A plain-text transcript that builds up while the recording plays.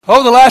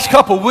Over the last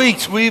couple of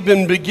weeks, we've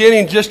been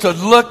beginning just to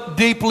look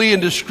deeply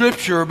into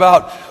Scripture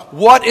about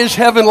what is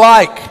heaven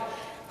like.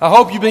 I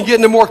hope you've been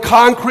getting a more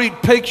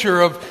concrete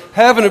picture of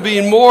heaven of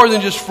being more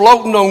than just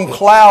floating on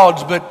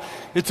clouds, but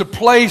it's a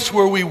place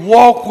where we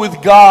walk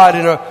with God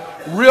in a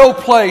real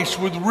place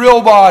with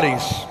real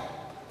bodies.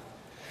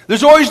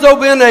 There's always, though,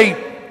 been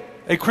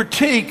a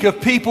critique of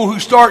people who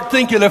start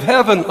thinking of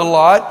heaven a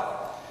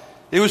lot.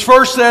 It was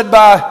first said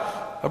by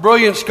a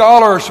brilliant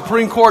scholar,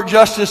 Supreme Court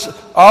Justice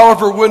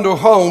Oliver Wendell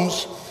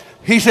Holmes.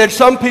 He said,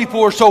 some people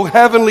are so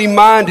heavenly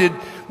minded,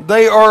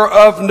 they are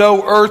of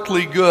no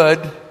earthly good.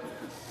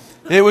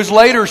 It was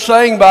later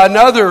sang by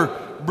another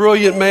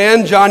brilliant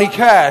man, Johnny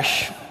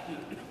Cash.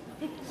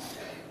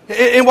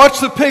 And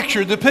what's the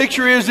picture? The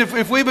picture is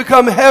if we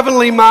become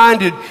heavenly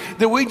minded,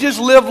 that we just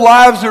live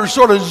lives that are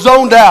sort of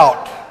zoned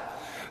out.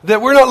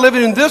 That we're not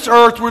living in this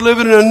earth, we're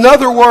living in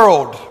another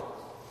world.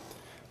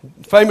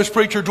 Famous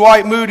preacher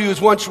Dwight Moody was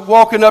once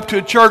walking up to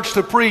a church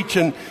to preach,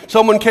 and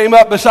someone came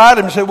up beside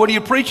him and said, "What are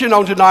you preaching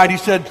on tonight?" He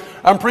said,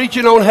 "I'm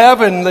preaching on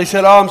heaven." And they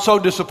said, "Oh, I'm so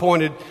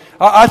disappointed.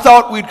 I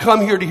thought we'd come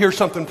here to hear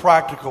something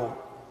practical."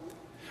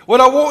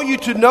 What I want you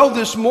to know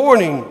this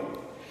morning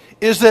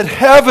is that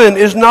heaven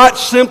is not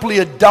simply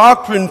a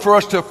doctrine for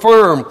us to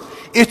affirm.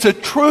 It's a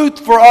truth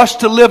for us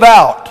to live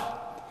out.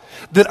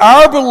 That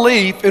our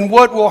belief in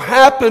what will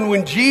happen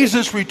when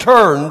Jesus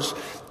returns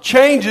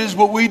changes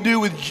what we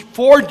do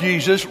for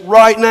Jesus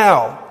right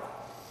now.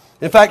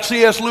 In fact,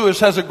 C.S. Lewis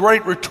has a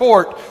great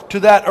retort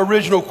to that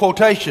original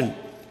quotation.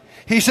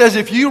 He says,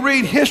 if you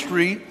read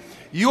history,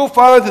 you'll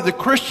find that the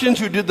Christians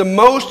who did the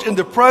most in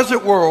the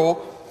present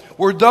world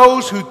were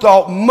those who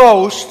thought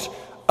most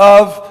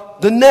of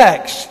the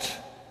next.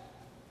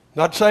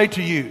 Not say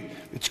to you,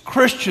 it's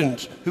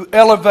Christians who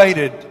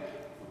elevated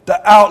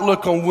the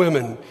outlook on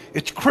women.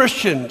 It's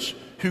Christians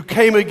who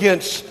came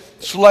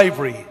against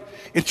slavery.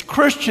 It's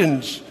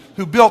Christians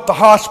who built the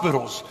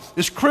hospitals.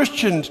 It's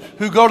Christians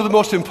who go to the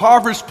most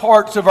impoverished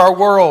parts of our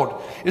world.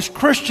 It's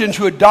Christians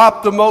who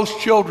adopt the most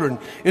children.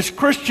 It's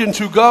Christians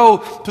who go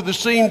to the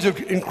scenes of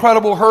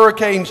incredible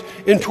hurricanes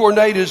and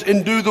tornadoes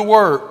and do the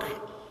work.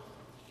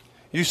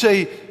 You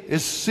see,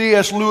 as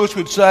C.S. Lewis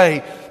would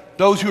say,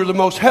 those who are the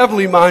most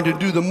heavenly minded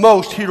do the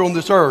most here on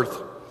this earth.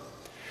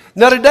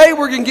 Now today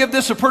we're going to give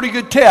this a pretty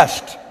good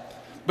test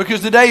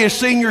because today is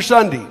Senior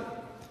Sunday.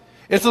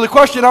 And so the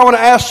question I want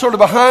to ask sort of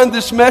behind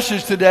this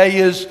message today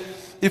is,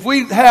 if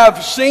we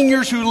have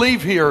seniors who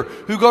leave here,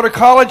 who go to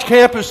college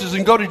campuses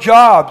and go to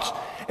jobs,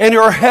 and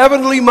are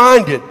heavenly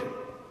minded,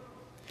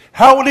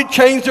 how would it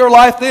change their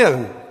life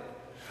then?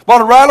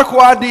 What a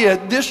radical idea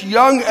at this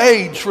young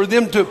age for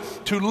them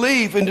to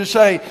leave and to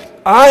say,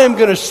 I am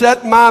going to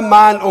set my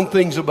mind on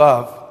things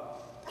above.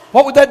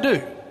 What would that do?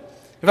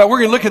 In fact, we're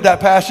going to look at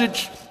that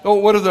passage.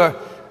 One of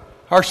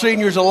our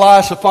seniors,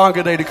 Elias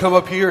Afangade, to come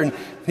up here, and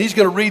he's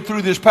going to read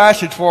through this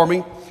passage for me.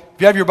 If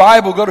you have your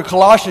Bible, go to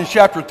Colossians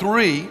chapter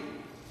 3.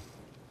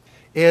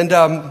 And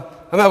I'm going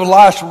to have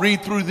Elias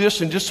read through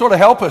this and just sort of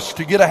help us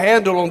to get a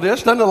handle on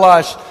this. Doesn't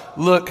Elias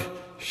look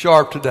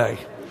sharp today?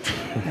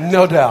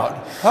 No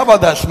doubt. How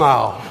about that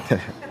smile?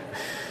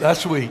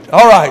 That's sweet.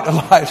 All right,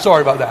 Elias,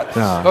 sorry about that.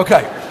 No.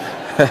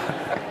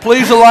 Okay.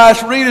 Please,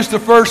 Elias, read us the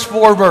first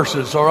 4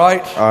 verses, all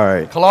right? All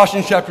right.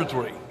 Colossians chapter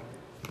 3.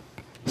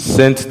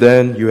 Since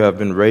then you have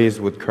been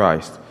raised with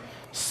Christ.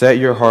 Set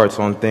your hearts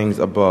on things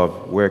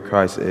above, where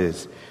Christ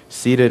is,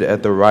 seated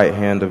at the right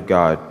hand of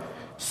God.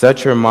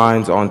 Set your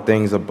minds on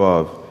things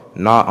above,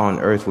 not on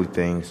earthly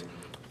things.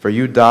 For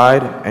you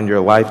died, and your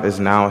life is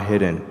now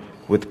hidden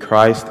with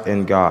Christ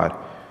in God.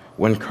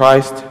 When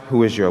Christ,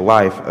 who is your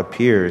life,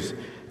 appears,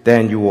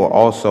 then you will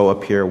also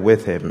appear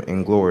with him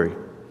in glory.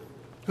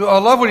 I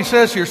love what he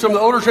says here. Some of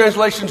the older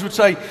translations would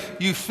say,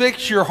 you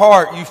fix your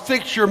heart, you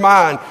fix your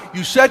mind,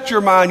 you set your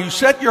mind, you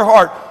set your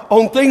heart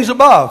on things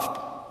above.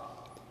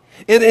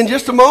 And in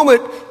just a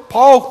moment,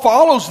 Paul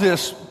follows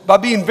this by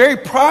being very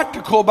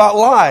practical about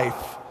life.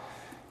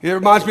 It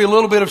reminds me a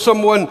little bit of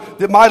someone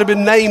that might have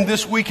been named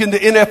this week in the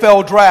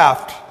NFL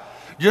draft.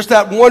 Just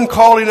that one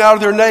calling out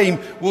of their name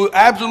will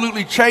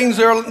absolutely change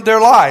their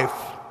life.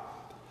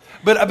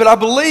 But I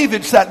believe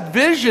it's that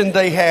vision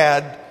they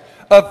had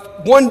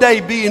of one day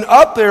being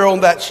up there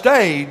on that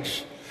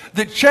stage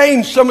that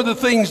changed some of the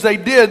things they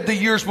did the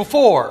years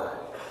before.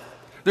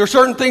 There are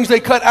certain things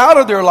they cut out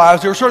of their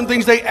lives. There are certain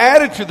things they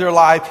added to their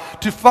life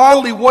to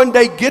finally one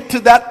day get to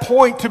that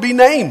point to be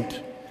named.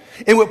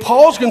 And what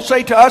Paul's going to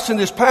say to us in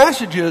this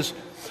passage is,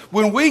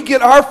 when we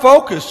get our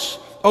focus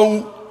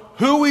on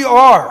who we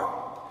are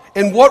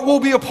and what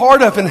we'll be a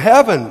part of in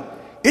heaven,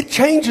 it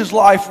changes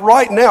life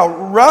right now,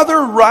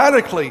 rather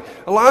radically.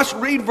 Let's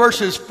read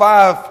verses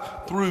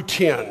 5 through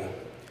 10.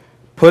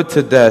 Put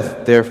to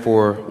death,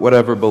 therefore,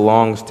 whatever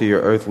belongs to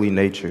your earthly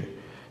nature: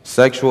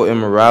 sexual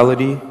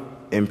immorality,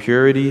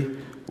 impurity,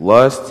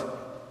 lust,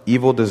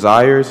 evil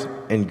desires,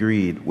 and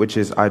greed, which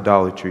is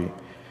idolatry.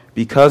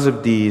 Because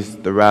of these,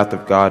 the wrath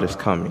of God is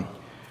coming.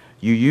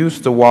 You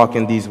used to walk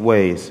in these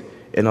ways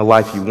in a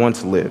life you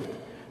once lived,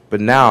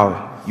 but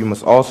now you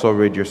must also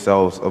rid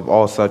yourselves of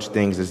all such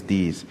things as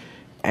these: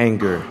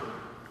 anger,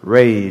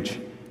 rage,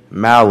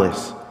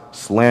 malice,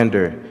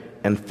 slander,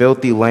 and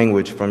filthy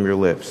language from your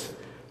lips.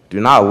 Do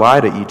not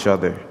lie to each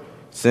other,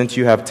 since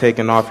you have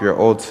taken off your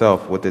old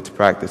self with its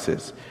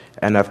practices,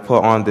 and have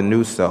put on the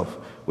new self,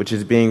 which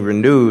is being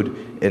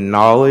renewed in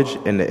knowledge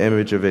in the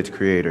image of its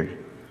creator.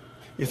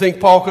 You think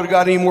Paul could have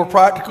got any more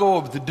practical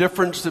of the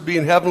difference that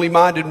being heavenly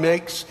minded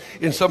makes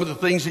in some of the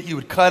things that you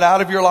would cut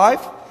out of your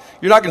life?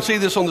 You're not going to see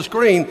this on the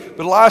screen,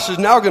 but Elias is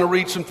now going to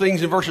read some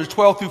things in verses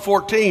 12 through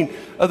 14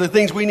 of the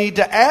things we need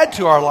to add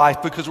to our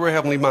life because we're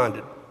heavenly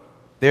minded.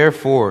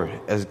 Therefore,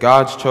 as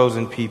God's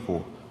chosen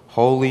people,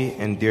 holy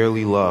and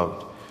dearly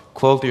loved,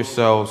 clothe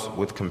yourselves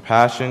with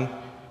compassion,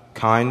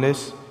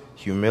 kindness,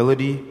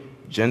 humility,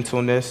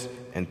 gentleness,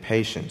 and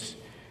patience.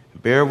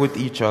 Bear with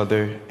each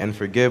other and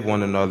forgive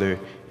one another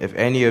if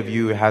any of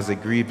you has a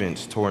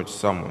grievance towards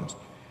someone.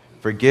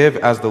 Forgive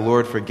as the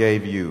Lord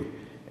forgave you.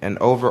 And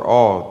over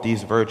all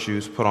these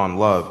virtues put on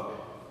love,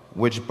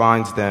 which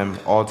binds them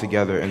all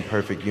together in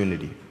perfect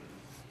unity.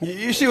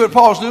 You see what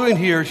Paul's doing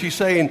here? He's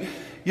saying,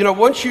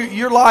 once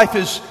your life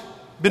has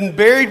been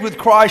buried with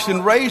Christ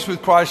and raised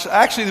with Christ,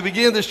 actually the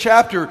beginning of this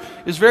chapter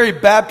is very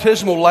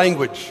baptismal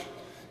language.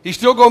 He's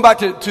still going back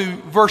to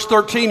verse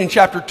 13 in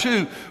chapter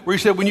 2, where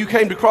he said, when you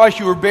came to Christ,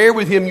 you were buried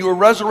with him, you were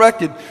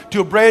resurrected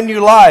to a brand new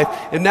life,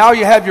 and now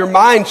you have your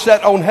mind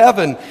set on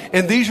heaven,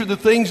 and these are the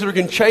things that are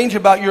going to change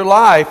about your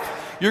life.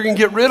 You're going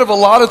to get rid of a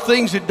lot of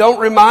things that don't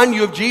remind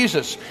you of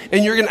Jesus,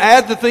 and you're going to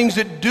add the things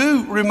that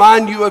do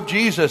remind you of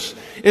Jesus.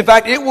 In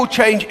fact, it will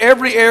change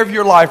every area of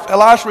your life.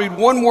 Elias, read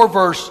one more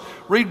verse.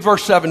 Read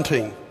verse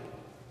 17. It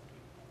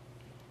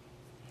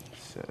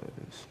says,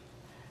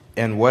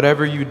 and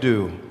whatever you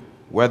do,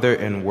 whether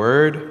in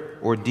word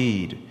or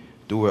deed,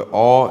 do it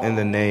all in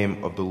the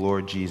name of the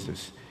Lord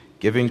Jesus,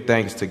 giving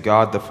thanks to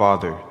God the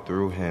Father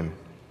through him.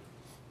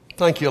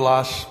 Thank you,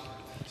 Elias.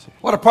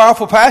 What a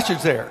powerful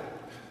passage there.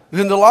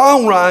 In the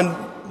long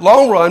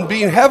run,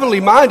 being heavenly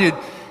minded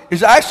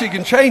is actually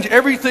can change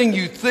everything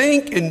you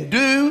think and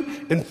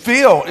do and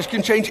feel. It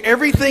can change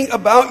everything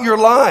about your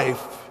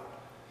life.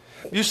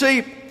 You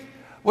see,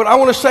 what I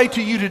want to say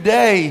to you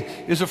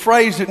today is a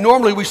phrase that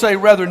normally we say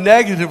rather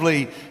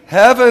negatively,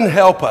 heaven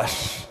help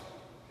us.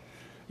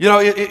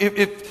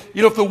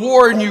 If the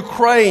war in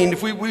Ukraine,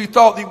 if we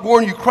thought the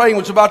war in Ukraine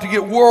was about to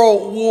get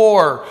world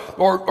war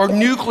or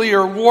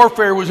nuclear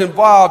warfare was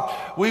involved,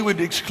 we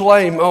would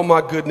exclaim, oh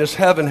my goodness,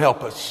 heaven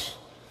help us.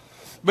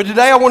 But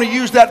today I want to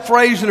use that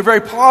phrase in a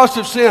very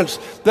positive sense,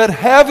 that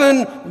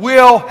heaven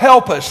will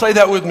help us. Say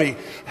that with me.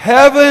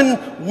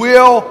 Heaven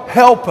will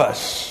help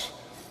us.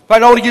 In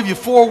fact, I want to give you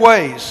 4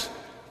 ways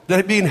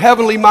that being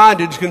heavenly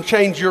minded is going to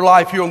change your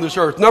life here on this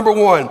earth. Number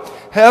 1,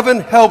 heaven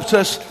helps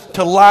us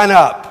to line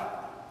up.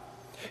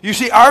 You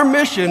see, our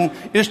mission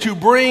is to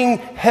bring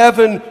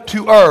heaven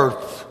to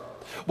earth.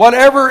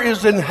 Whatever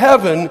is in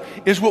heaven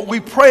is what we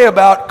pray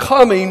about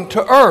coming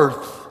to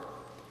earth.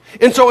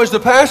 And so as the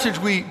passage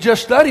we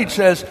just studied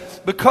says,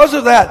 because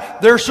of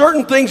that, there are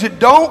certain things that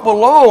don't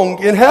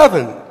belong in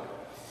heaven.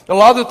 A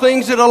lot of the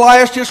things that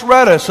Elias just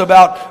read us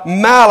about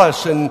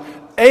malice and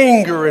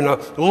anger and a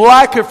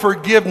lack of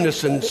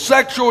forgiveness and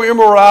sexual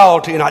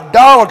immorality and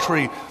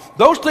idolatry,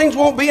 those things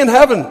won't be in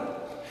heaven.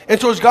 And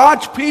so as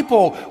God's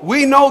people,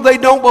 we know they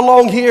don't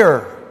belong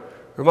here.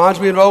 Reminds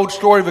me of an old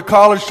story of a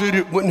college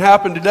student. It wouldn't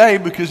happen today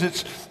because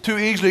it's too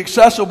easily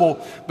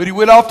accessible. But he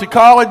went off to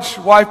college.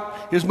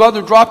 His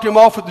mother dropped him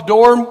off at the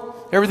dorm.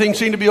 Everything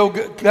seemed to be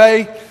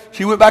okay.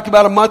 She went back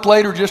about a month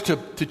later just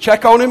to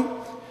check on him.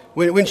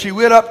 When she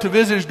went up to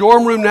visit his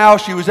dorm room now,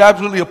 she was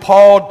absolutely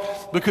appalled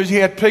because he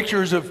had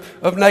pictures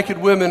of naked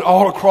women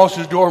all across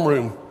his dorm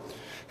room.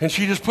 And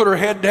she just put her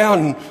head down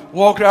and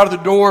walked out of the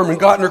dorm and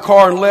got in her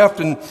car and left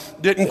and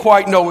didn't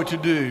quite know what to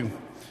do.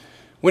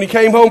 When he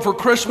came home for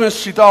Christmas,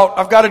 she thought,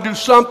 I've got to do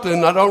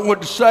something. I don't know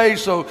what to say.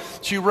 So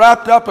she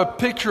wrapped up a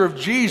picture of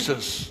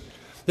Jesus.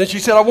 Then she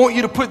said, I want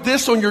you to put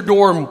this on your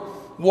dorm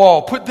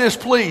wall. Put this,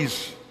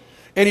 please.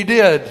 And he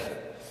did.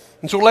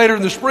 And so later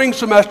in the spring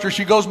semester,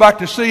 she goes back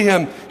to see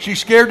him. She's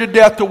scared to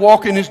death to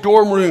walk in his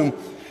dorm room,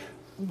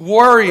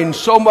 worrying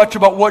so much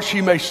about what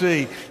she may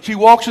see. She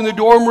walks in the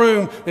dorm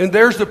room, and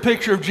there's the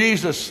picture of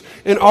Jesus,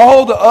 and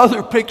all the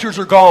other pictures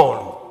are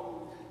gone.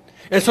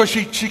 And so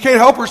she can't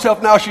help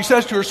herself now. She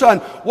says to her son,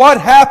 what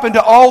happened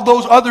to all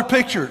those other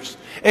pictures?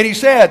 And he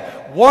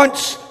said,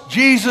 once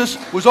Jesus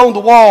was on the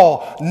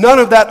wall, none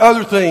of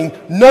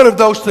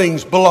those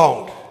things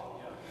belonged.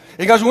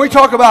 And guys, when we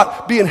talk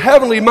about being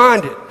heavenly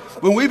minded,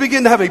 when we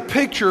begin to have a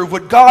picture of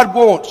what God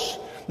wants,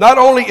 not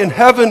only in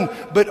heaven,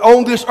 but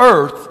on this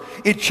earth,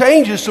 it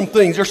changes some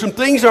things. There's some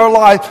things in our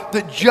life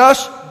that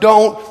just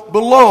don't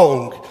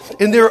belong.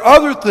 And there are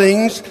other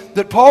things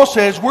that Paul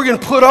says we're going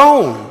to put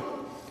on.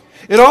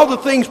 And all the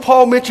things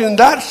Paul mentioned in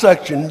that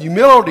section,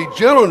 humility,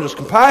 gentleness,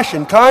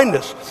 compassion,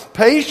 kindness,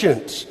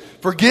 patience,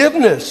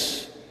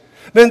 forgiveness.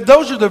 Man,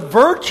 those are the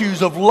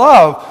virtues of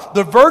love,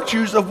 the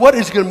virtues of what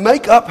is going to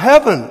make up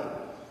heaven.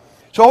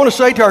 So I want to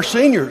say to our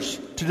seniors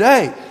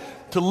today,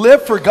 to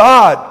live for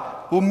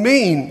God will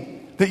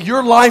mean that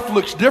your life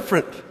looks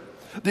different.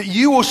 that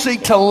you will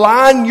seek to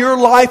line your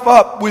life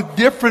up with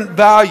different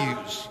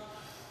values.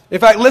 In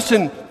fact,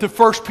 listen to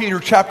 1 Peter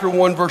chapter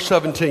 1, verse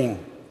 17.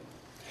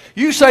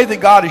 You say that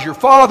God is your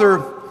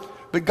Father,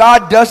 but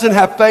God doesn't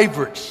have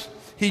favorites.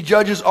 He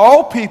judges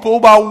all people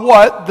by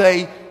what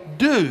they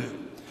do.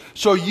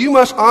 So you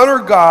must honor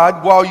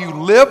God while you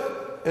live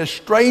as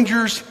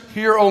strangers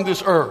here on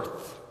this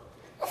earth.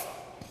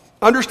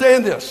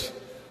 Understand this.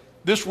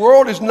 This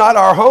world is not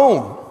our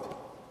home.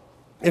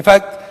 In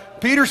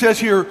fact, Peter says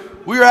here,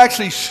 we are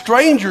actually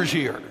strangers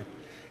here.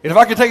 And if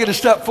I could take it a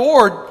step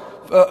forward,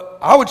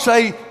 I would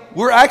say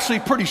we're actually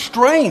pretty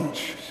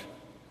strange.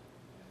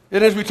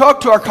 And as we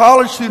talk to our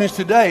college students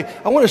today,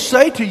 I want to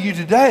say to you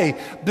today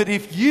that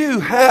if you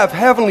have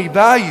heavenly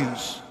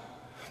values,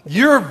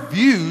 your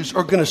views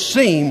are going to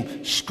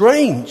seem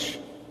strange.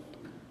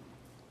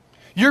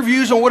 Your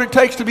views on what it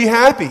takes to be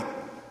happy.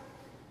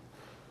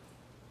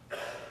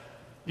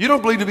 You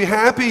don't believe to be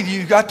happy,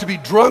 you've got to be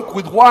drunk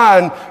with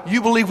wine.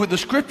 You believe what the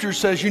Scripture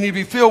says, you need to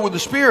be filled with the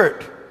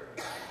Spirit.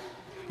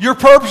 Your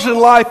purpose in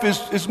life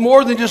is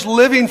more than just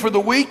living for the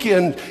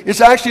weekend.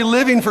 It's actually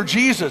living for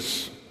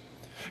Jesus.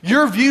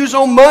 Your views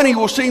on money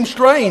will seem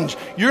strange.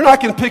 You're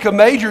not going to pick a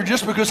major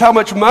just because how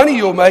much money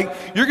you'll make.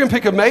 You're going to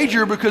pick a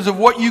major because of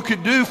what you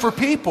could do for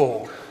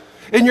people.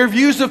 And your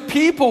views of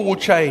people will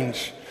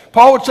change.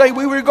 Paul would say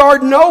we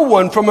regard no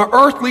one from an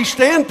earthly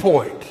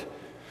standpoint.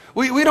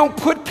 We don't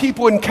put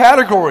people in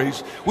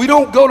categories. We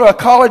don't go to a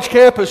college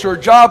campus or a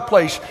job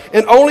place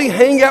and only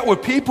hang out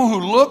with people who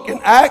look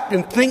and act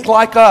and think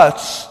like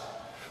us.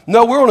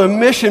 No, we're on a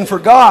mission for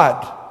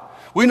God.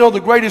 We know the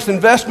greatest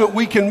investment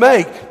we can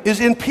make is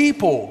in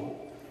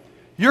people.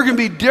 You're going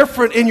to be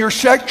different in your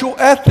sexual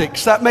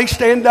ethics. That may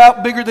stand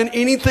out bigger than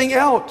anything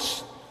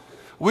else.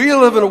 We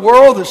live in a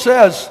world that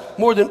says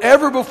more than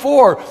ever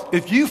before,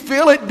 if you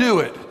feel it, do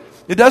it.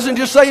 It doesn't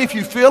just say if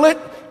you feel it,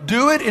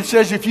 do it. It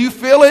says if you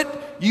feel it,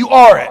 you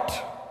are it.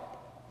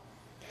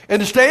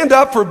 And to stand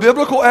up for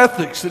biblical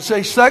ethics that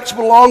say sex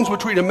belongs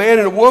between a man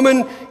and a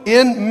woman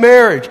in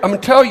marriage, I'm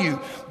going to tell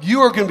you, you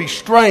are going to be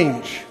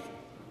strange.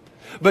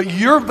 But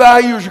your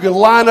values are going to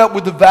line up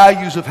with the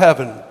values of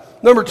heaven.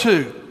 Number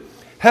 2,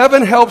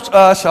 heaven helps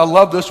us, I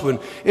love this one,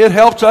 it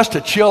helps us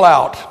to chill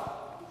out.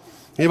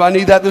 Anybody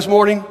need that this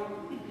morning?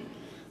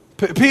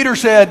 Peter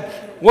said,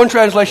 one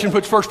translation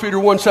puts 1 Peter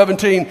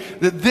 1:17,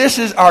 that this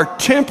is our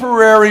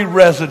temporary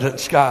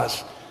residence,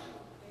 guys.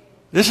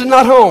 This is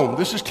not home.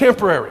 This is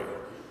temporary.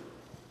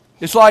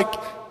 It's like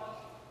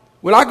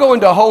when I go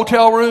into a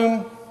hotel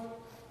room,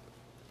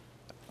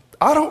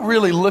 I don't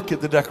really look at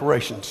the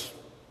decorations.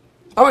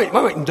 I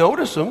might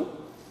notice them,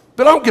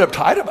 but I don't get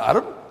uptight about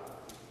them.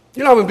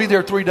 You know, I'm going to be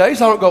there 3 days.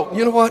 I don't go,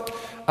 you know what?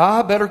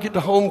 I better get to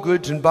Home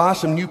Goods and buy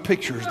some new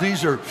pictures.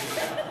 These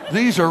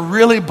are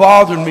really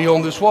bothering me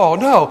on this wall.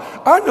 No,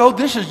 I know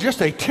this is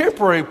just a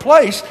temporary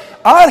place.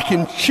 I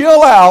can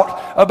chill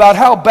out about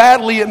how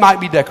badly it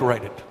might be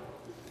decorated.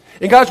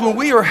 And guys, when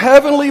we are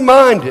heavenly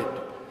minded,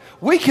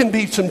 we can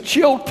be some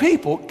chilled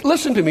people.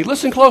 Listen to me,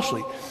 listen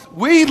closely.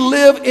 We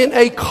live in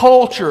a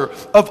culture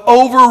of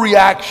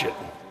overreaction.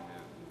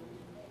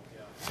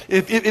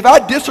 If I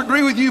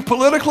disagree with you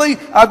politically,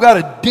 I've got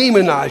to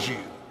demonize you.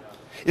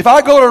 If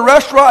I go to a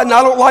restaurant and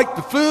I don't like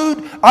the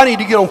food, I need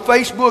to get on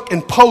Facebook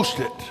and post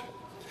it.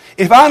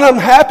 If I'm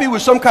unhappy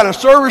with some kind of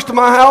service to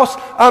my house,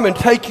 I'm going to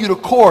take you to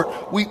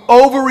court. We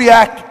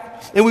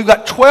overreact. And we've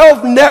got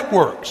 12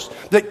 networks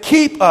that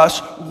keep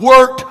us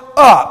worked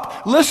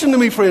up. Listen to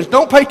me, friends.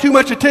 Don't pay too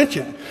much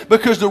attention,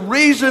 because the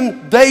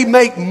reason they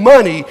make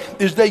money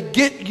is they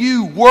get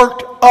you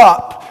worked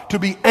up to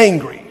be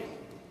angry.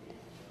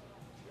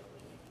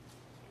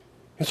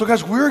 And so,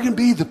 guys, we're going to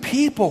be the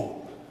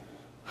people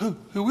who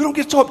we don't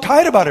get so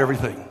uptight about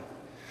everything.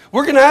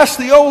 We're going to ask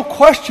the old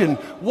question,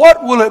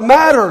 what will it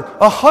matter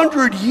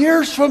 100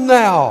 years from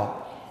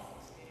now?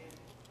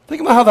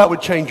 Think about how that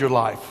would change your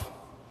life.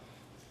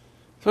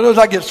 Sometimes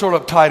I get sort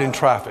of uptight in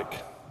traffic.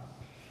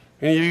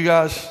 Any of you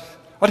guys?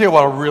 I'll tell you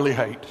what I really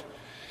hate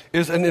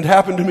is, and it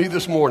happened to me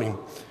this morning,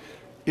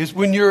 is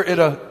when you're at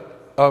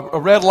a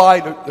red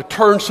light, a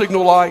turn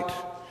signal light,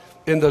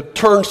 and the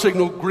turn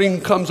signal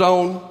green comes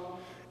on,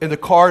 and the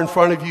car in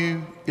front of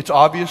you, it's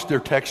obvious they're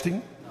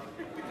texting.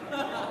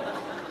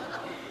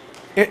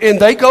 And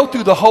they go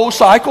through the whole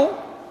cycle,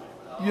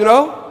 you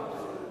know.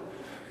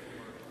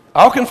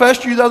 I'll confess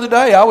to you the other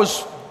day, I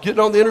was getting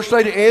on the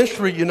interstate at Ann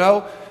Street, you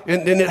know,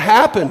 and it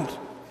happened.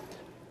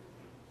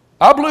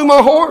 I blew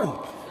my horn.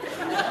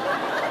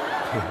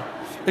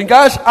 And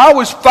guys, I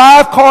was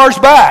 5 cars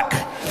back.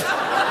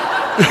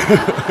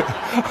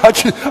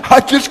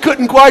 I just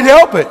couldn't quite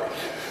help it.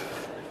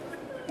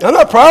 I'm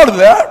not proud of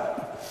that.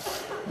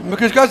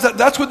 Because guys,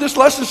 that's what this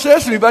lesson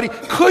says to me, buddy.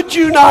 Could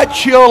you not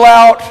chill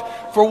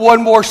out for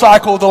one more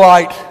cycle of the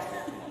light?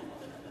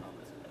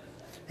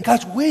 And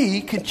guys,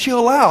 we can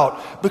chill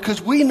out because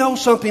we know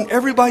something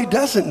everybody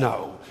doesn't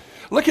know.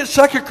 Look at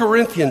 2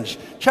 Corinthians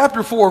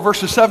chapter 4,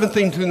 verses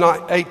 17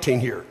 to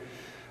 18 here.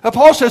 Now,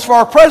 Paul says, for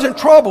our present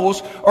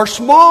troubles are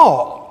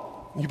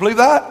small. You believe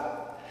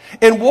that?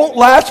 and won't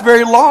last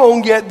very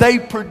long, yet they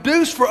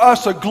produce for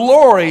us a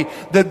glory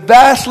that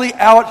vastly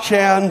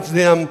outshines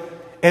them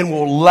and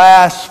will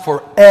last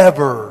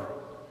forever.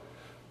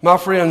 My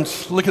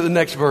friends, look at the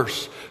next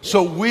verse.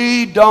 So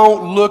we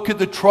don't look at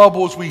the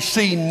troubles we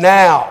see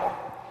now.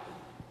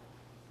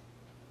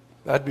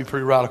 That'd be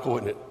pretty radical,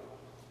 wouldn't it?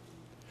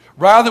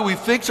 Rather, we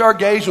fix our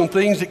gaze on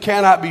things that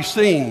cannot be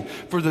seen.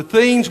 For the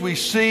things we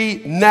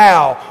see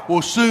now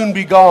will soon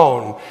be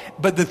gone.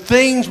 But the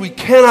things we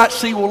cannot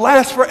see will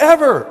last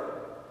forever.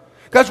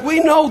 Guys,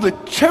 we know the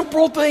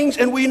temporal things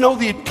and we know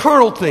the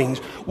eternal things.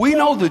 We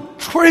know the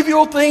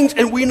trivial things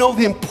and we know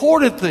the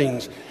important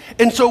things.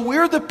 And so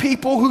we're the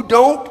people who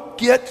don't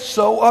get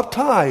so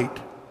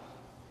uptight.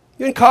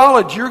 In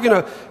college, you're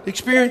going to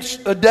experience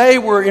a day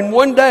where in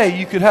one day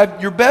you could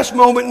have your best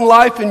moment in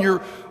life and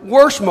your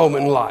worst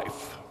moment in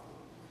life.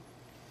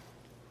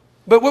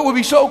 But what would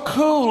be so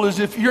cool is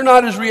if you're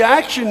not as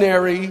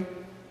reactionary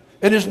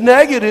and as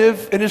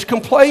negative and as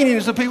complaining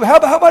as the people. How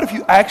about if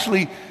you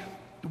actually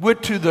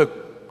went to the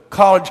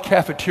college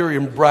cafeteria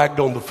and bragged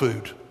on the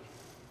food?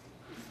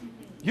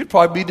 You'd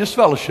probably be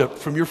disfellowshipped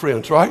from your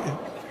friends, right?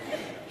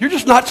 You're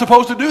just not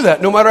supposed to do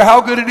that, no matter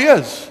how good it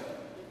is.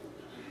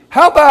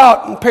 How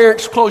about, and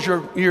parents, close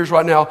your ears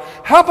right now,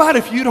 how about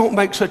if you don't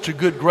make such a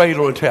good grade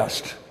on a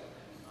test?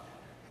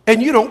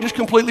 And you don't just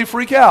completely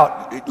freak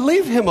out.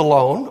 Leave him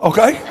alone,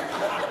 okay?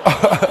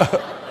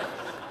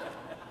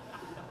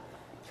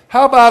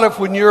 How about if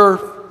when your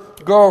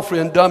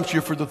girlfriend dumps you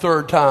for the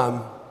third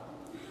time,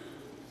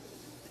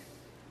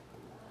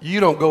 you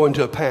don't go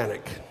into a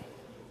panic?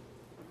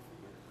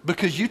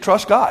 Because you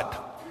trust God.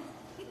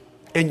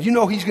 And you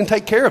know He's going to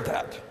take care of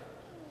that.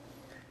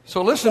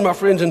 So listen, my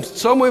friends, and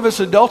some of us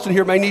adults in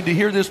here may need to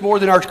hear this more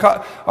than our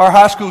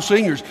high school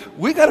seniors.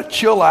 We got to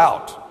chill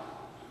out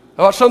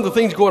about some of the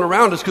things going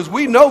around us because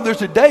we know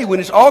there's a day when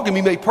it's all going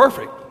to be made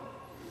perfect.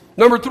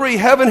 Number 3,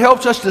 heaven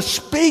helps us to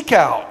speak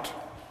out.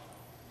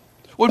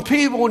 When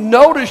people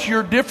notice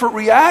your different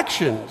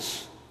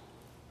reactions,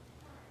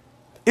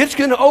 it's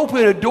going to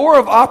open a door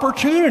of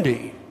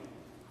opportunity.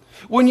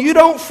 When you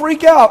don't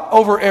freak out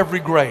over every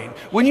grade,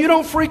 when you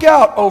don't freak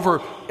out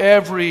over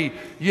every,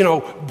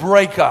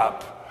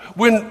 breakup,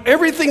 when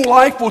everything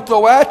life will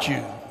throw at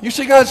you. You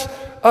see, guys,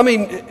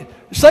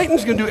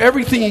 Satan's going to do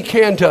everything he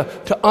can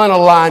to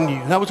unalign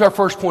you. That was our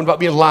first point about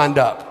being lined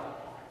up.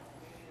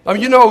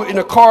 In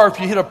a car, if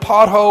you hit a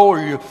pothole or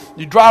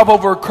you drive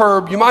over a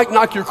curb, you might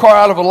knock your car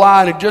out of a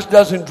line. It just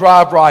doesn't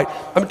drive right.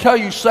 I'm going to tell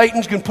you,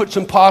 Satan's going to put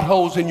some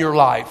potholes in your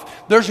life.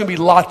 There's going to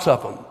be lots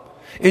of them.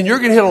 And you're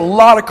going to hit a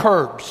lot of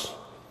curbs.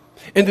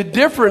 And the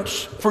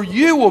difference for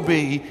you will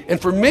be, and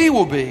for me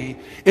will be,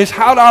 is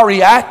how do I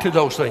react to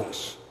those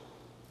things?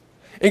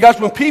 And guys,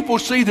 when people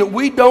see that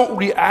we don't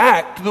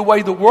react the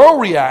way the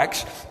world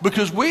reacts,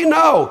 because we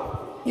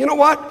know, you know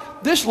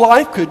what? This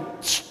life could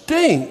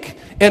stink,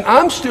 and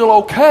I'm still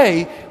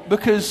okay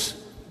because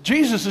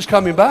Jesus is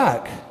coming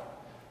back.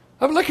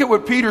 Look at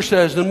what Peter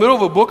says in the middle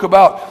of a book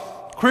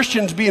about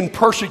Christians being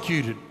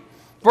persecuted.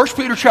 1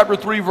 Peter chapter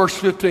 3, verse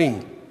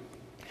 15.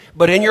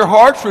 But in your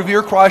hearts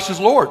revere Christ as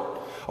Lord.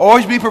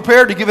 Always be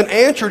prepared to give an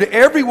answer to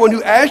everyone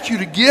who asks you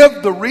to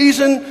give the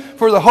reason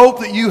for the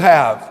hope that you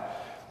have.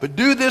 But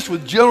do this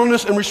with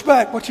gentleness and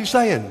respect. What's he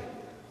saying?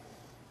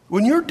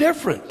 When you're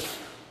different.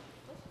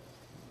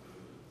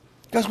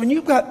 Guys, when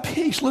you've got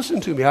peace,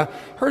 listen to me. I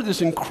heard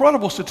this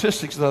incredible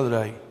statistics the other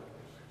day.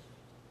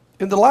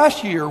 In the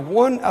last year,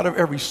 1 out of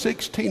every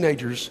 6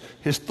 teenagers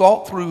has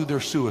thought through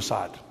their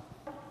suicide.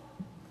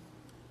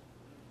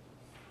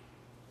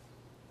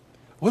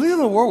 We live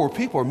in a world where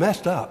people are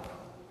messed up.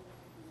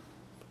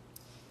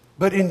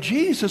 But in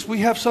Jesus, we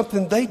have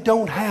something they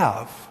don't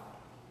have.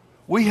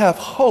 We have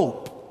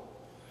hope.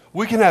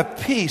 We can have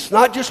peace,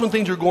 not just when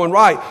things are going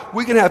right.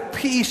 We can have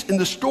peace in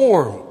the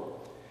storm.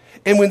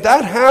 And when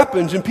that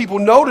happens and people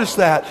notice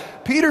that,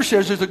 Peter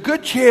says there's a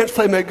good chance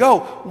they may go,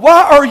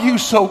 why are you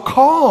so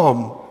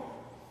calm?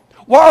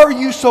 Why are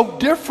you so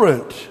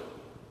different?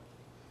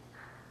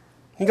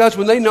 And guys,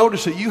 when they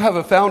notice that you have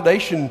a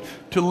foundation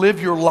to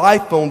live your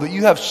life on, that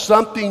you have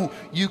something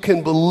you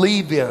can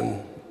believe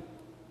in.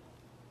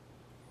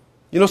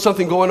 You know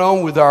something going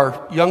on with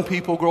our young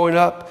people growing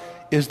up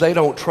is they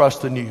don't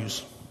trust the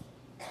news.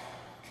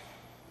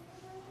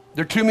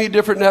 There are too many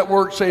different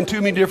networks saying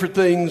too many different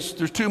things.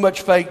 There's too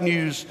much fake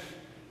news.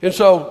 And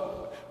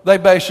so they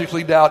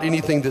basically doubt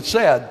anything that's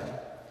said.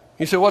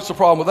 You say, what's the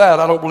problem with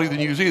that? I don't believe the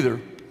news either.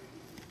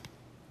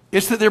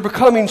 It's that they're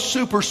becoming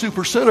super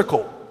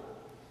cynical.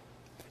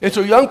 And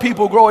so young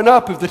people growing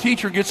up, if the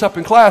teacher gets up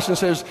in class and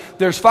says,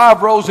 there's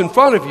 5 rows in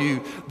front of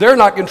you, they're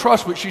not going to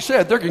trust what she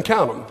said. They're going to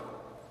count them.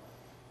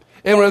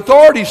 And when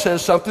authority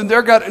says something,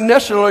 they're not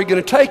necessarily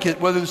going to take it,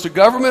 whether it's the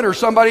government or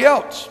somebody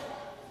else.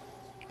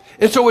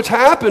 And so it's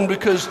happened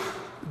because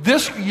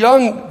this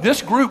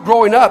group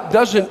growing up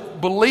doesn't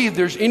believe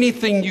there's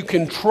anything you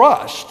can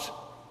trust.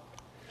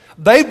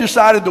 They've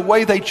decided the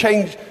way they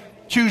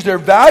choose their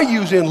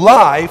values in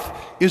life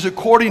is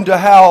according to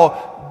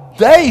how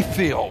they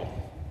feel.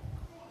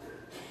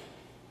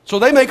 So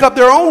they make up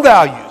their own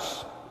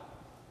values.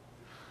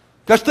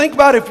 Because think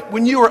about if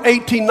when you were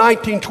 18,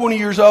 19, 20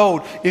 years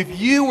old, if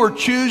you were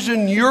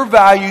choosing your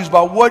values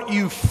by what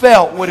you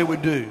felt, what it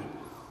would do.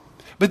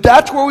 But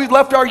that's where we've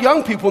left our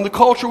young people in the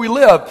culture we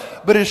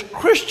live. But as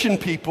Christian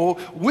people,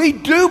 we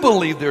do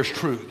believe there's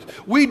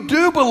truth. We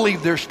do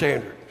believe there's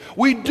standard.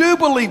 We do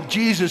believe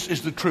Jesus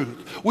is the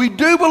truth. We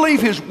do believe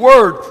His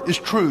Word is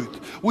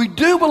truth. We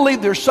do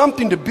believe there's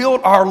something to build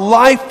our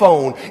life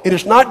on, and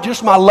it's not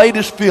just my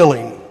latest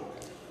feeling.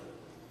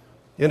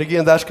 And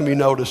again, that's going to be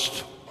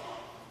noticed,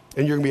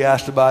 and you're going to be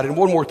asked about it. And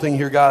one more thing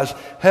here, guys.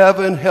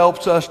 Heaven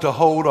helps us to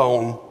hold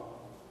on.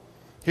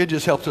 It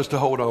just helps us to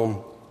hold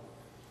on.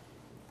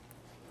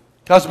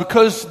 Guys,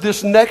 because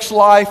this next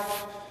life,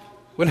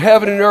 when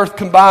heaven and earth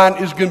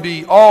combined, is going to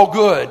be all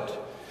good,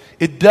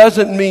 it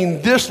doesn't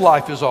mean this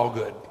life is all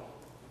good.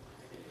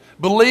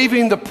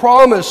 Believing the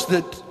promise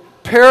that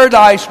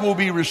paradise will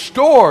be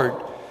restored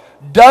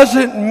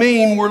doesn't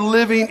mean we're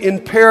living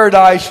in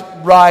paradise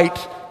right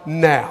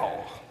now.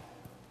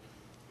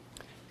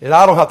 And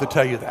I don't have to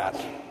tell you that.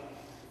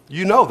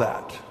 You know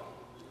that.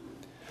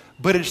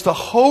 But it's the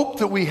hope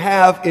that we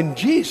have in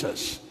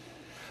Jesus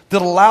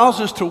that allows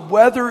us to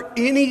weather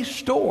any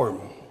storm.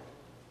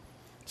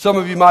 Some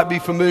of you might be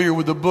familiar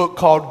with a book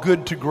called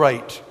Good to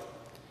Great.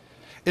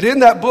 And in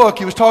that book,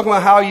 he was talking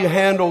about how you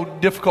handle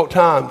difficult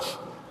times.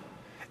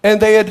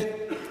 And they had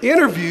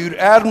interviewed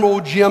Admiral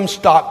Jim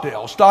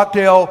Stockdale.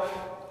 Stockdale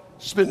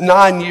spent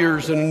 9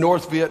 years in a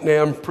North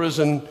Vietnam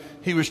prison.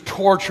 He was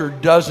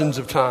tortured dozens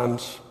of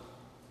times.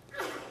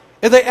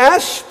 And they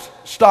asked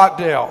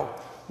Stockdale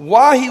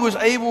why he was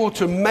able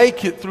to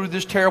make it through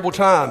this terrible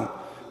time.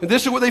 And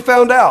this is what they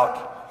found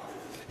out.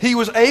 He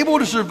was able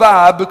to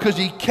survive because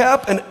he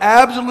kept an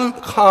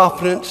absolute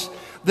confidence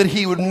that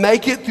he would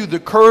make it through the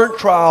current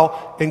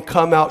trial and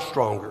come out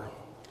stronger.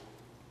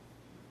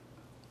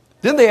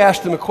 Then they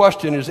asked him a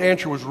question, and his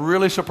answer was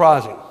really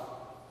surprising.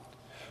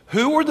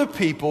 Who were the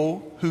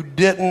people who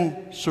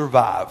didn't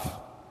survive?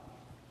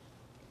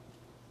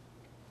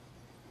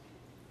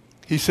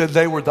 He said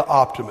they were the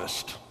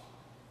optimists.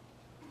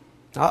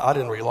 I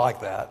didn't really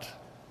like that.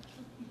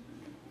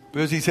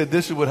 Because he said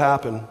this is what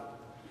happened.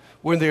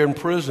 When they're in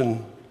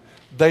prison,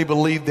 they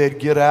believed they'd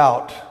get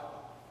out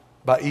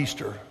by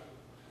Easter.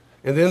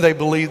 And then they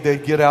believed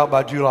they'd get out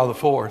by July the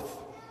 4th.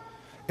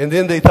 And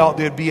then they thought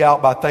they'd be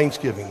out by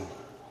Thanksgiving.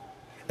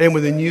 And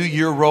when the new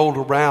year rolled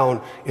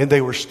around and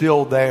they were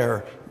still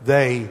there,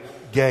 they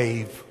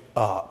gave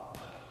up.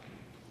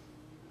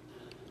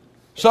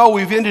 So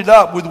we've ended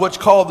up with what's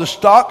called the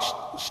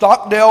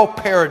Stockdale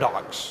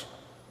paradox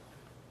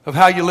of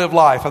how you live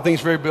life. I think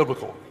it's very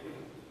biblical.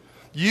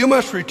 You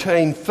must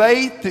retain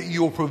faith that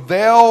you will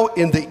prevail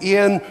in the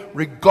end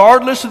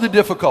regardless of the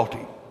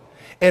difficulty.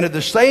 And at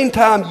the same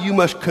time, you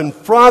must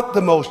confront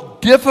the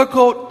most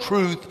difficult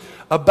truth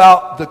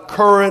about the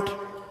current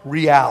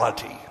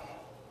reality.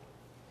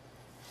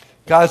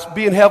 Guys,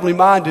 being heavenly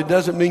minded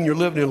doesn't mean you're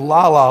living in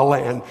la-la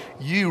land.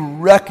 You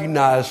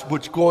recognize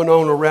what's going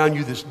on around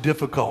you that's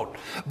difficult.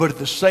 But at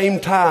the same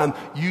time,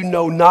 you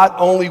know not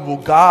only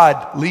will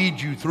God lead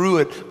you through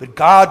it, but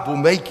God will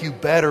make you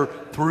better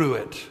through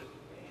it.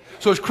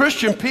 So as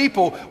Christian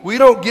people, we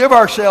don't give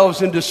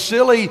ourselves into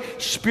silly,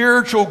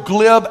 spiritual,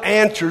 glib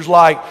answers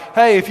like,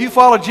 hey, if you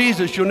follow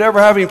Jesus, you'll never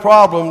have any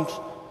problems.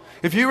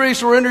 If you really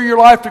surrender your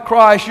life to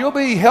Christ, you'll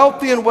be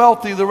healthy and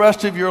wealthy the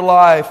rest of your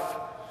life.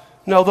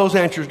 No, those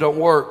answers don't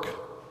work.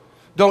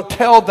 Don't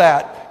tell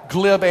that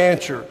glib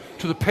answer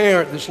to the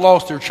parent that's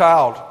lost their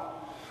child.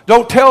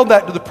 Don't tell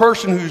that to the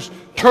person who's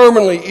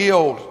terminally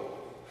ill.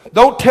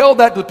 Don't tell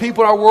that to the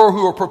people in our world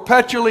who are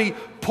perpetually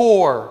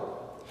poor.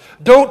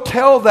 Don't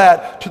tell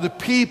that to the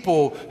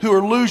people who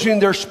are losing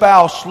their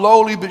spouse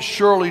slowly but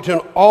surely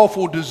to an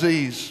awful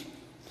disease.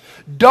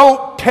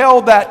 Don't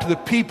tell that to the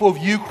people of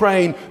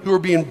Ukraine who are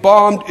being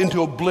bombed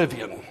into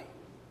oblivion.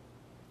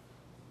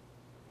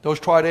 Those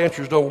tried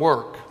answers don't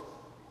work.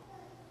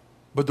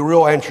 But the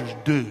real answers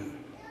do.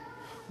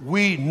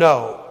 We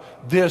know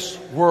this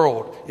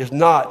world is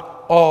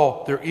not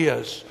all there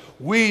is.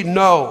 We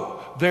know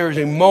there is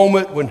a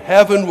moment when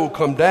heaven will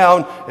come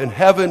down and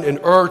heaven and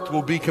earth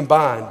will be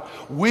combined.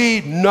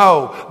 We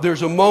know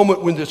there's a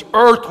moment when this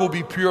earth will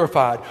be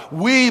purified.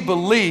 We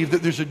believe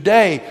that there's a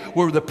day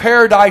where the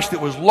paradise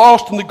that was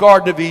lost in the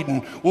Garden of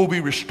Eden will be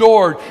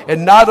restored.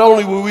 And not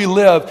only will we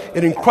live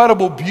in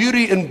incredible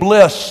beauty and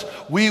bliss,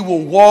 we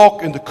will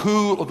walk in the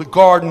cool of the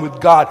garden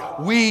with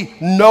God. We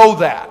know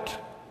that.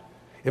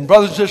 And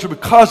brothers and sisters,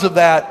 because of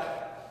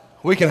that,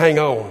 we can hang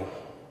on.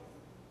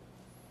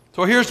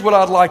 So here's what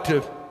I'd like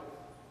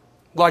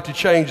to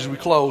change as we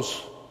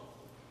close.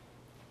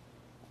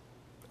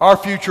 Our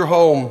future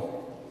home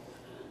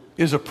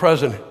is a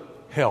present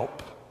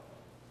help.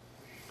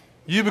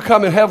 You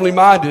becoming heavenly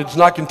minded is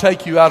not going to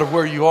take you out of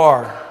where you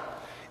are.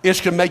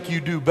 It's going to make you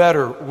do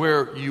better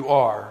where you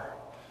are.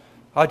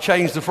 I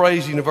changed the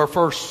phrasing of our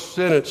first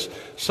sentence.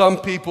 Some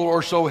people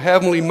are so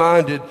heavenly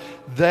minded,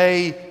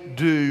 they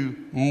do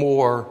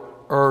more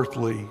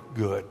earthly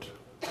good.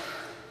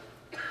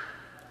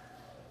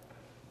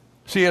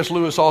 C.S.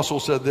 Lewis also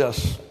said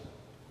this.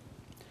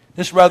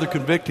 This is rather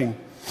convicting.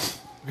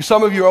 Because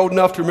some of you are old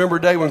enough to remember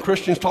a day when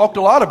Christians talked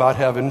a lot about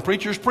heaven,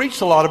 preachers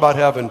preached a lot about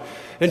heaven,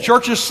 and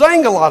churches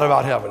sang a lot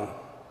about heaven.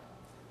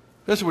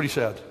 This is what he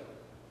said.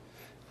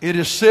 It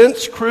is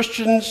since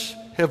Christians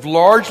have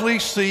largely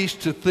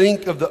ceased to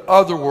think of the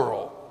other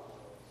world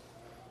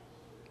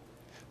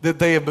that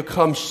they have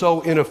become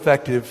so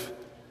ineffective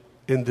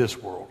in this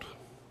world.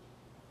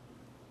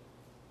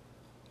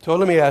 So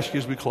let me ask you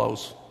as we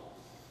close.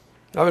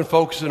 I've been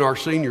focusing on our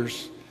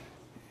seniors,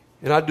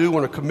 and I do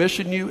want to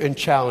commission you and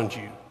challenge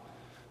you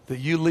that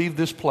you leave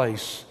this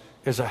place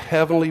as a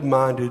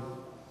heavenly-minded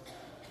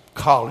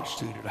college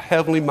student, a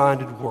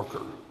heavenly-minded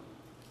worker.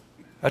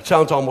 That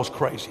sounds almost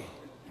crazy.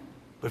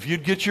 But if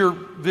you'd get your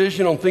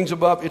vision on things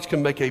above, it's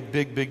going to make a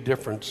big, big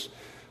difference.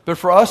 But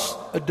for us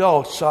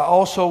adults, I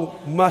also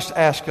must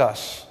ask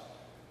us,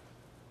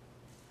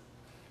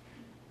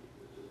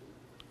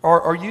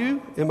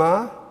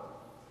 am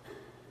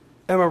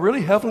I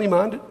really heavenly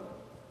minded?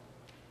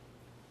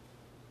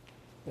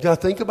 Do I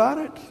think about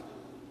it?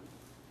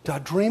 Do I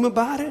dream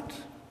about it?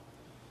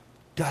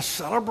 Do I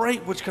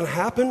celebrate what's going to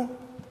happen?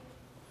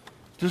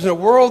 There's a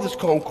world that's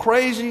gone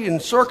crazy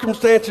and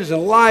circumstances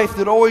in life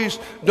that always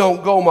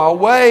don't go my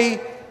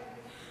way.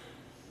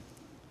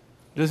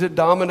 Does it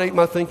dominate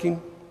my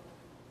thinking?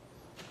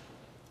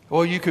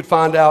 Well, you could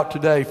find out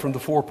today from the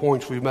 4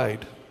 points we've made.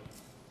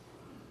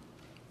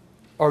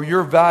 Are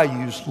your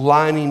values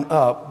lining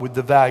up with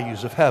the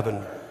values of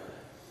heaven?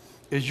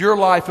 Is your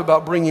life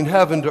about bringing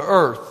heaven to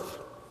earth?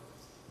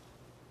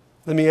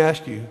 Let me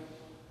ask you,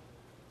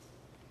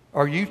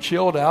 are you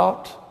chilled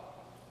out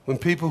when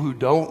people who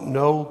don't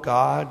know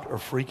God are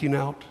freaking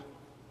out?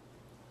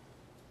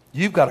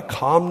 You've got a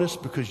calmness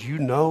because you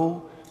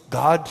know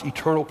God's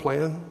eternal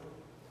plan?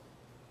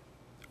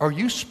 Are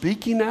you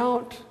speaking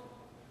out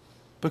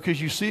because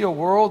you see a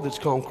world that's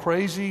gone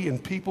crazy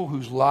and people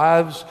whose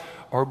lives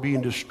are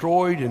being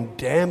destroyed and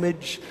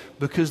damaged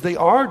because they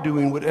are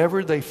doing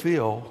whatever they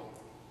feel?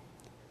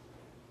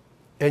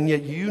 And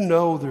yet you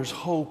know there's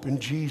hope in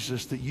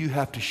Jesus that you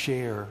have to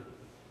share.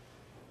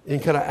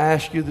 And can I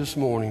ask you this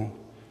morning,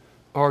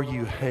 are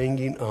you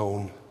hanging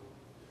on?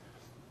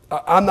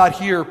 I'm not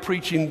here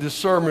preaching this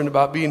sermon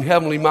about being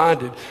heavenly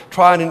minded,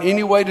 trying in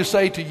any way to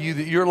say to you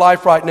that your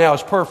life right now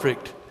is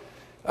perfect.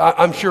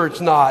 I'm sure it's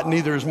not,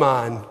 neither is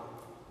mine.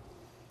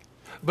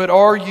 But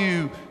are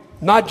you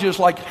not just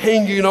like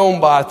hanging on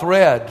by a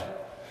thread,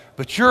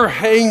 but you're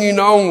hanging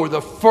on with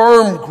a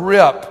firm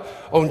grip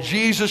on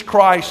Jesus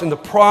Christ and the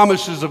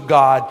promises of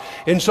God.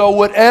 And so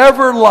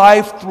whatever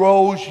life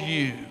throws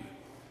you,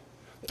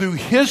 through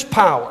His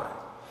power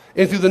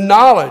and through the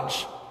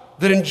knowledge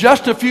that in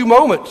just a few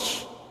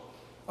moments,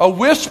 a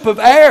wisp of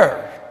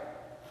air,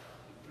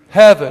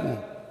 heaven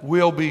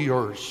will be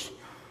yours.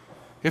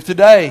 If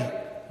today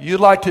you'd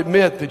like to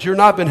admit that you're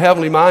not been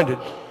heavenly minded,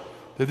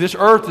 that this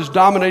earth is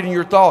dominating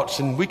your thoughts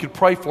and we could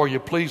pray for you,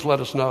 please let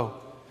us know.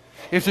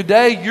 If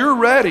today you're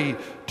ready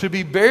to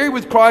be buried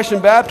with Christ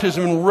in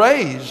baptism and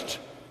raised,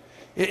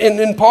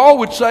 and Paul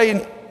would say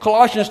in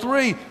Colossians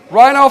 3,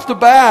 right off the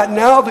bat,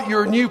 now that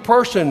you're a new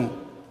person,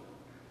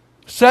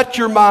 set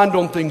your mind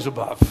on things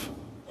above.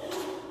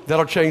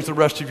 That'll change the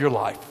rest of your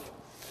life.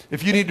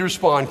 If you need to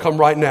respond, come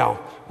right now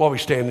while we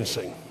stand and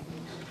sing.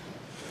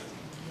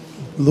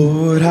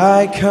 Lord,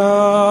 I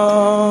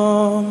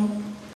come